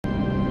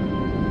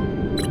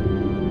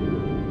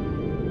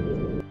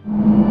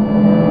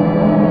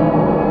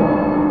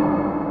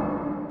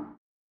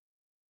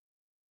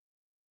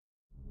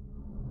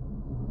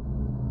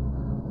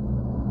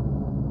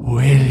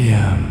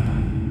William.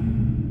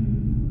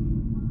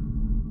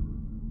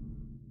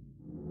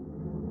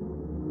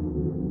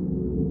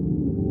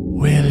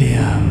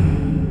 William.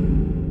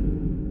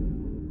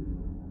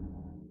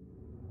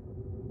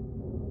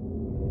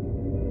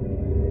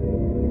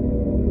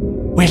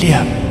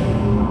 William.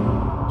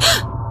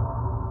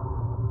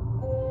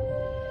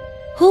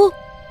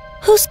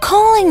 Who's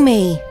calling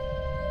me?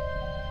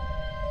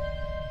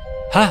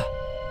 Ha!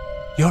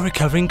 You're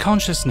recovering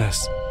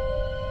consciousness.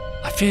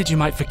 I feared you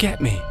might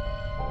forget me.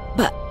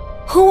 But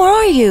who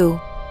are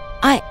you?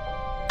 I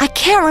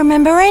can't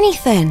remember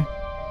anything.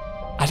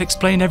 I'll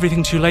explain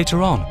everything to you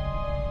later on.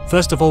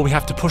 First of all, we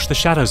have to push the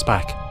shadows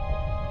back.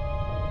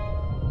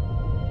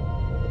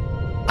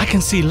 I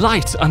can see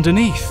light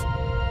underneath.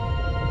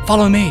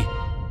 Follow me.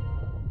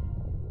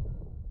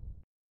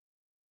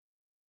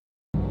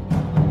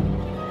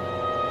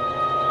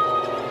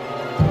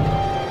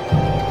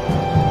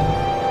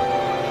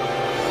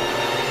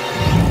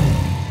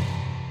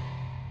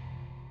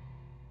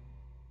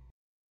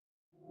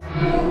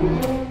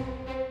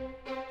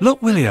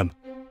 Look, William,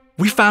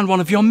 we found one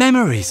of your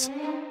memories.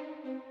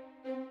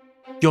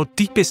 Your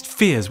deepest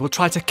fears will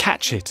try to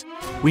catch it.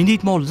 We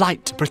need more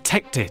light to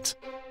protect it.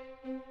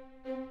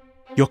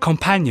 Your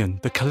companion,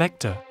 the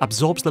collector,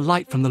 absorbs the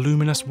light from the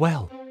luminous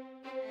well.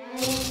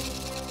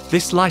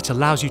 This light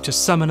allows you to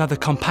summon other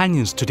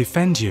companions to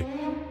defend you.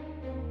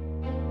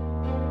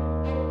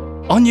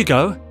 On you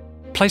go.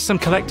 Place some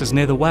collectors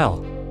near the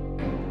well.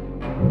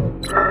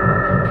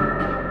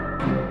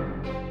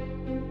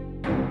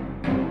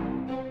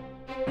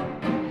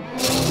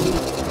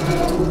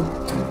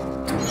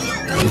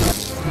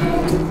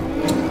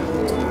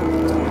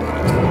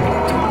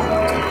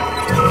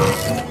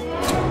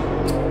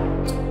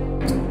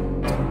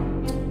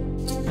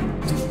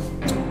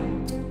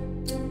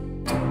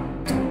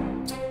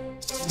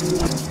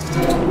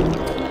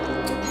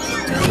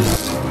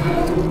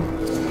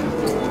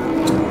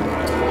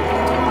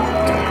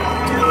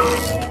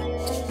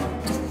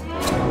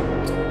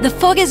 The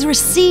fog is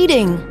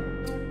receding.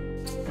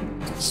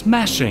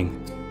 Smashing!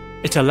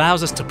 It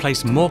allows us to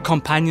place more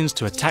companions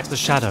to attack the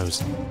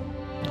shadows.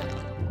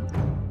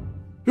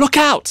 Look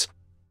out!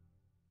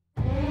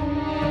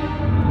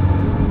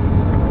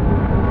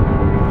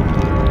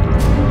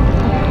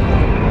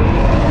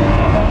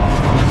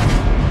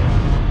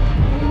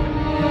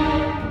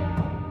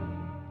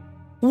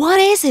 What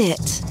is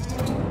it?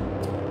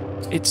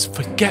 It's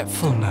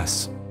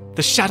forgetfulness.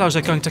 The shadows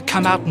are going to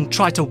come out and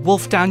try to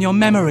wolf down your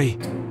memory.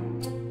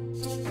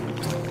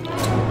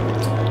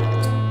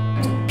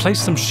 Place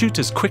some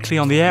shooters quickly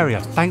on the area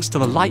thanks to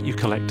the light you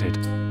collected.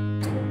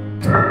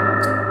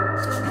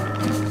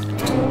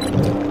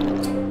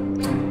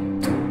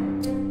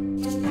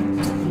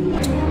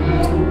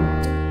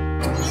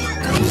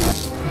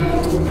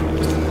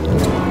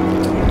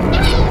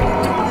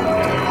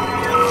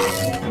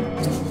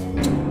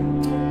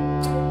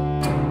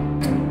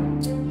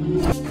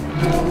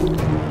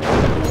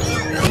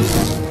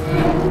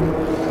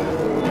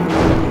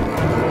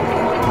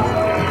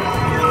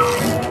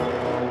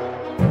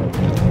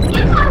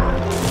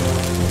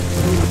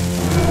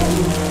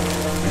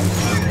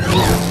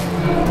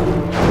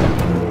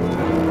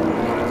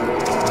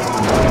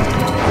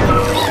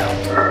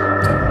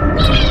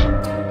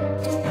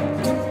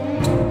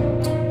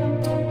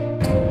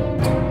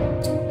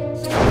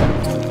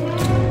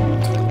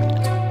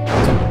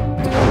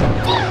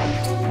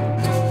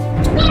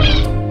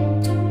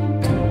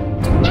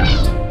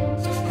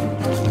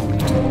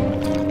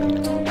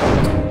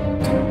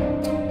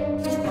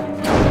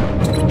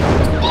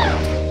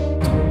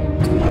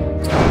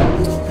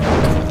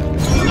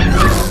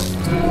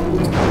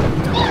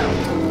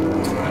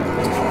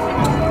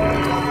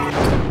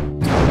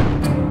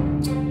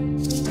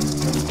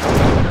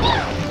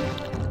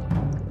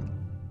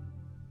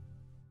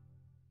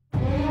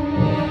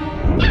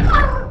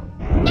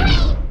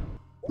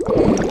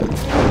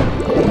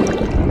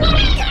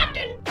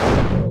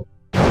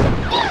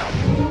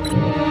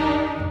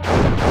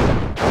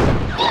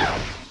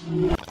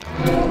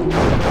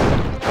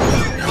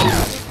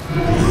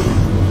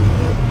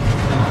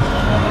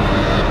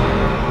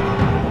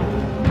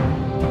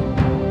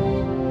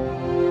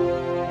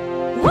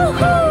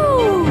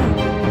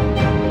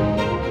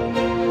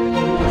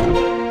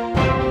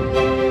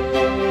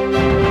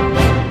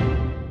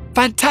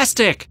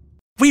 Fantastic!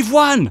 We've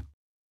won!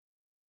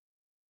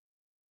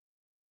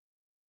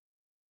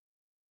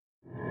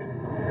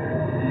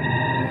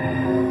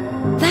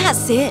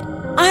 That's it.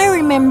 I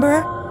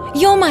remember.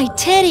 You're my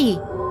teddy.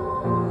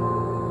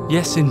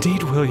 Yes,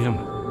 indeed,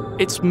 William.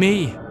 It's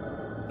me.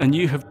 And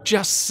you have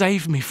just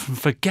saved me from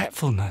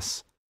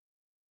forgetfulness.